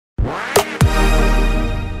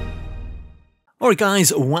Alright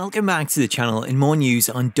guys, welcome back to the channel and more news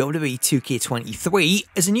on WWE 2K23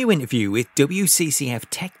 as a new interview with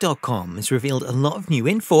WCCFtech.com has revealed a lot of new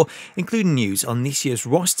info, including news on this year's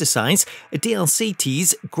roster size, a DLC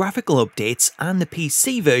tease, graphical updates and the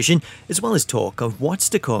PC version, as well as talk of what's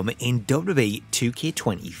to come in WWE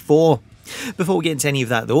 2K24. Before we get into any of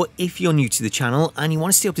that though, if you're new to the channel and you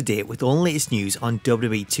want to stay up to date with all the latest news on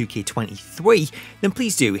WWE 2K23, then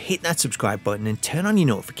please do hit that subscribe button and turn on your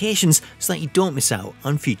notifications so that you don't miss out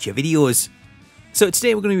on future videos. So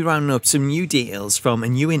today we're going to be rounding up some new details from a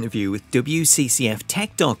new interview with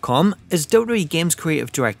WCCFtech.com as WWE Games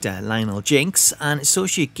Creative Director Lynell Jinks and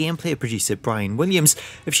Associate Gameplay Producer Bryan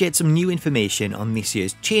have shared some new information on this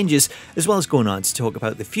year's changes, as well as going on to talk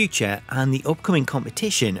about the future and the upcoming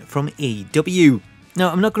competition from AEW. Now,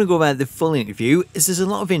 I'm not going to go over the full interview as there's a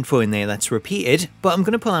lot of info in there that's repeated, but I'm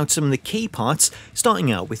going to pull out some of the key parts,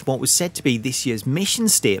 starting out with what was said to be this year's mission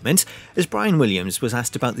statement, as Bryan was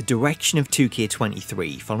asked about the direction of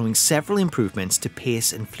 2K23 following several improvements to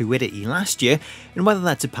pace and fluidity last year, and whether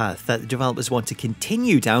that's a path that the developers want to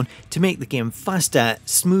continue down to make the game faster,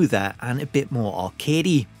 smoother and a bit more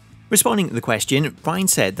arcadey. Responding to the question, Bryan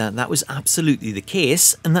said that that was absolutely the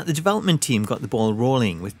case and that the development team got the ball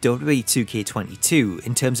rolling with WWE 2K22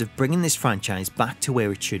 in terms of bringing this franchise back to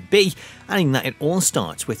where it should be, adding that it all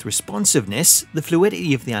starts with responsiveness, the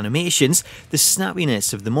fluidity of the animations, the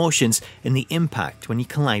snappiness of the motions and the impact when you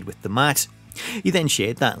collide with the mat. He then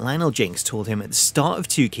shared that Lynell Jinks told him at the start of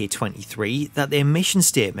 2K23 that their mission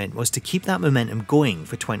statement was to keep that momentum going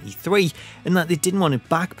for 23 and that they didn't want to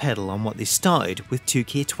backpedal on what they started with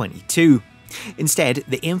 2K22. Instead,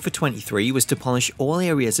 the aim for 23 was to polish all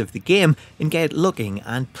areas of the game and get it looking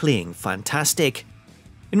and playing fantastic.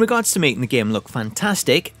 In regards to making the game look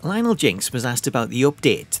fantastic, Lynell Jinks was asked about the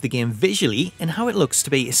update to the game visually and how it looks to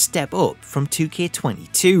be a step up from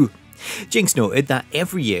 2K22. Jinks noted that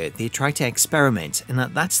every year they try to experiment and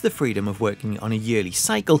that that's the freedom of working on a yearly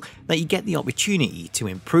cycle that you get the opportunity to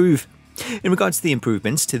improve. In regards to the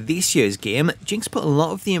improvements to this year's game, Jinks put a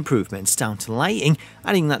lot of the improvements down to lighting,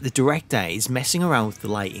 adding that the director is messing around with the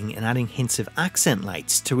lighting and adding hints of accent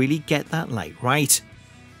lights to really get that light right.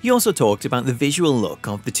 He also talked about the visual look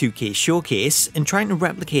of the 2K showcase and trying to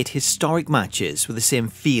replicate historic matches with the same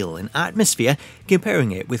feel and atmosphere,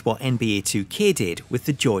 comparing it with what NBA 2K did with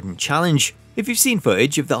the Jordan Challenge. If you've seen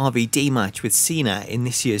footage of the RVD match with Cena in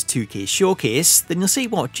this year's 2K showcase, then you'll see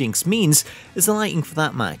what Jinks means, as the lighting for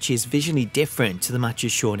that match is visually different to the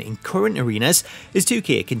matches shown in current arenas, as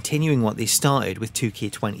 2K continuing what they started with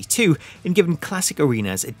 2K22 and giving classic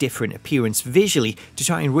arenas a different appearance visually to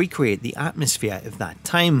try and recreate the atmosphere of that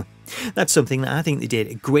time. That's something that I think they did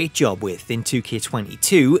a great job with in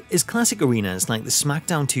 2K22, as classic arenas like the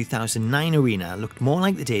SmackDown 2009 arena looked more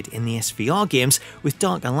like they did in the SVR games with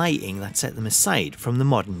darker lighting that set them aside from the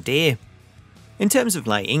modern day. In terms of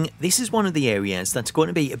lighting, this is one of the areas that's going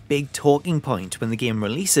to be a big talking point when the game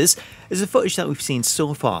releases, as the footage that we've seen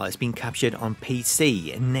so far has been captured on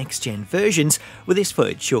PC and next-gen versions, with this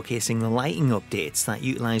footage showcasing the lighting updates that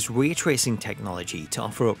utilise ray tracing technology to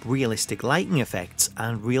offer up realistic lighting effects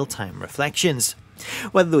and real-time reflections.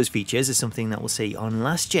 Whether those features are something that we'll see on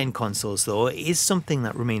last-gen consoles though is something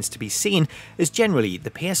that remains to be seen, as generally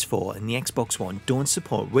the PS4 and the Xbox One don't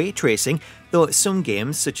support ray tracing, though some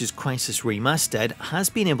games such as Crysis Remastered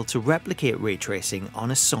has been able to replicate ray tracing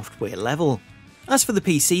on a software level. As for the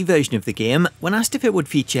PC version of the game, when asked if it would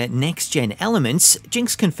feature next-gen elements,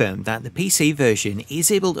 Jinks confirmed that the PC version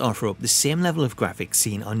is able to offer up the same level of graphics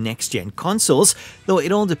seen on next-gen consoles, though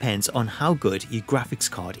it all depends on how good your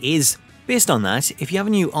graphics card is. Based on that, if you have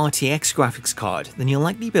a new RTX graphics card, then you'll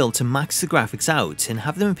likely be able to max the graphics out and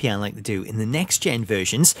have them appear like they do in the next-gen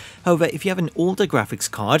versions. However, if you have an older graphics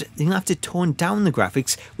card, then you'll have to tone down the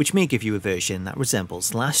graphics, which may give you a version that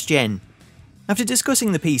resembles last-gen. After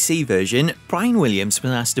discussing the PC version, Bryan was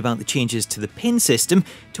asked about the changes to the pin system,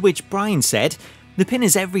 to which Bryan said, "The pin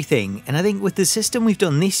is everything, and I think with the system we've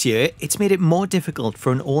done this year, it's made it more difficult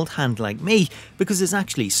for an old hand like me because there's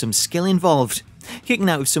actually some skill involved. Kicking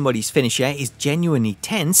out of somebody's finisher is genuinely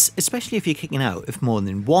tense, especially if you're kicking out of more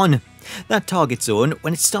than one. That target zone,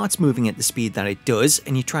 when it starts moving at the speed that it does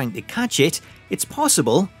and you're trying to catch it, it's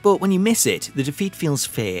possible, but when you miss it, the defeat feels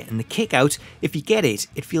fair and the kick out, if you get it,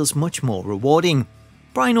 it feels much more rewarding."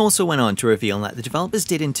 Bryan also went on to reveal that the developers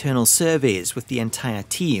did internal surveys with the entire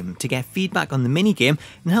team to get feedback on the minigame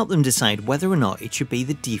and help them decide whether or not it should be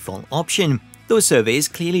the default option. Those surveys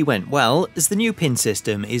clearly went well, as the new pin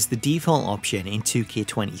system is the default option in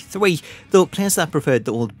 2K23, though players that preferred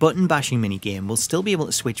the old button bashing minigame will still be able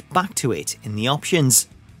to switch back to it in the options.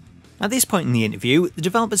 At this point in the interview, the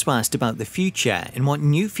developers were asked about the future and what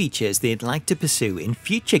new features they'd like to pursue in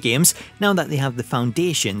future games now that they have the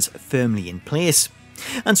foundations firmly in place.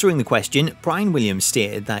 Answering the question, Bryan Williams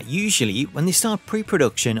stated that usually when they start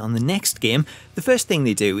pre-production on the next game, the first thing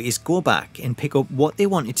they do is go back and pick up what they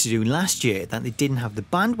wanted to do last year that they didn't have the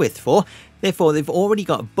bandwidth for. Therefore, they've already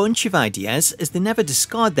got a bunch of ideas. As they never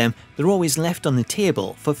discard them, they're always left on the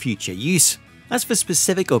table for future use. As for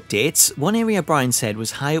specific updates, one area Bryan said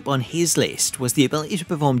was high up on his list was the ability to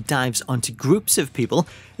perform dives onto groups of people,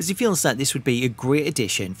 as he feels that this would be a great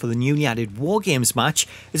addition for the newly added Wargames match,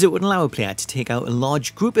 as it would allow a player to take out a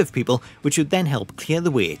large group of people, which would then help clear the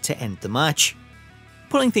way to end the match.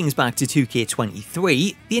 Pulling things back to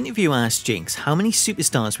 2K23, the interview asked Jinks how many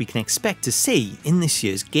superstars we can expect to see in this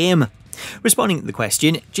year's game. Responding to the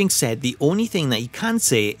question, Jinks said the only thing that he can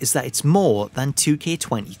say is that it's more than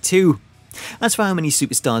 2K22. As for how many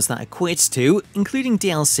superstars that equates to, including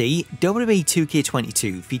DLC, WWE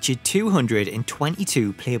 2K23 featured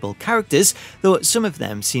 222 playable characters, though some of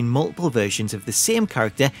them seen multiple versions of the same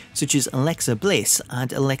character, such as Alexa Bliss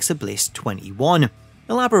and Alexa Bliss 21.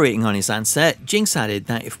 Elaborating on his answer, Jinks added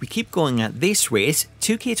that if we keep going at this rate,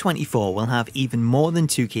 2K24 will have even more than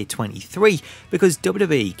 2K23 because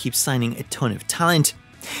WWE keeps signing a ton of talent.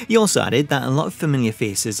 He also added that a lot of familiar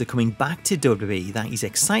faces are coming back to WWE that he's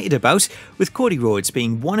excited about, with Cody Rhodes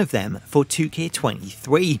being one of them for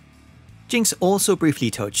 2K23. Jinks also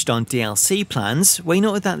briefly touched on DLC plans, where he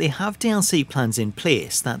noted that they have DLC plans in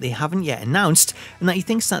place that they haven't yet announced, and that he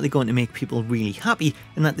thinks that they're going to make people really happy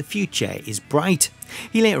and that the future is bright.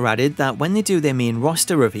 He later added that when they do their main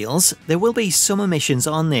roster reveals, there will be summer missions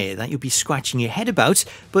on there that you'll be scratching your head about,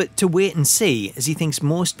 but to wait and see, as he thinks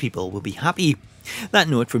most people will be happy. That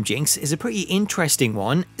note from Jinks is a pretty interesting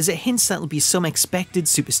one, as it hints that there will be some expected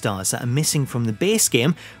superstars that are missing from the base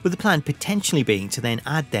game, with the plan potentially being to then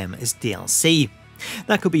add them as DLC.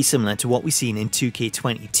 That could be similar to what we've seen in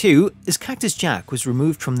 2K22, as Cactus Jack was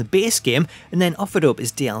removed from the base game and then offered up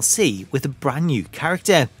as DLC with a brand new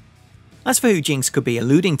character. As for who Jinks could be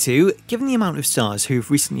alluding to, given the amount of stars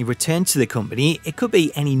who've recently returned to the company, it could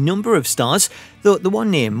be any number of stars, though the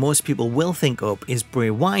one name most people will think up is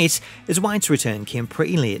Bray Wyatt, as Wyatt's return came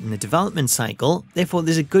pretty late in the development cycle, therefore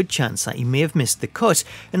there's a good chance that he may have missed the cut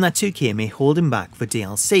and that 2K may hold him back for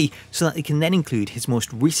DLC, so that they can then include his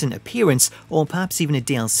most recent appearance, or perhaps even a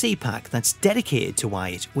DLC pack that's dedicated to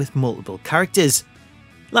Wyatt with multiple characters.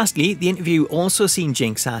 Lastly, the interview also seen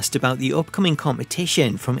Jinks asked about the upcoming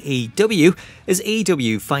competition from AEW, as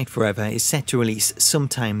AEW Fight Forever is set to release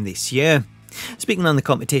sometime this year. Speaking on the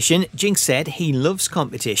competition, Jinks said he loves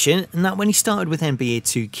competition and that when he started with NBA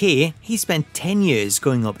 2K, he spent 10 years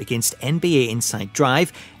going up against NBA Inside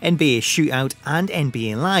Drive, NBA Shootout and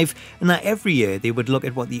NBA Live, and that every year they would look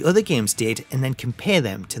at what the other games did and then compare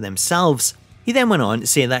them to themselves. He then went on to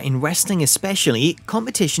say that in wrestling especially,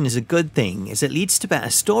 competition is a good thing as it leads to better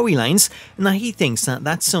storylines, and that he thinks that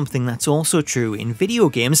that's something that's also true in video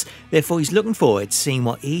games, therefore he's looking forward to seeing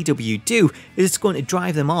what AEW do, as it's going to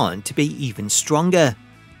drive them on to be even stronger.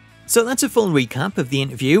 So that's a full recap of the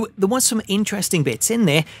interview. There was some interesting bits in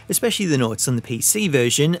there, especially the notes on the PC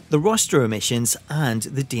version, the roster omissions and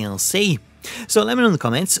the DLC. So let me know in the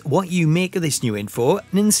comments what you make of this new info,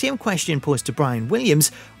 and in the same question posed to Bryan Williams,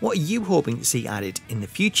 what are you hoping to see added in the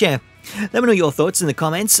future? Let me know your thoughts in the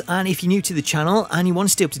comments, and if you're new to the channel and you want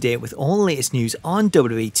to stay up to date with all the latest news on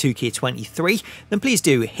WWE 2K23, then please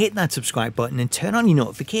do hit that subscribe button and turn on your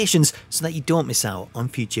notifications so that you don't miss out on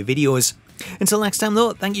future videos. Until next time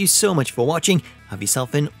though, thank you so much for watching, have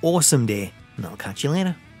yourself an awesome day, and I'll catch you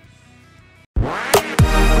later.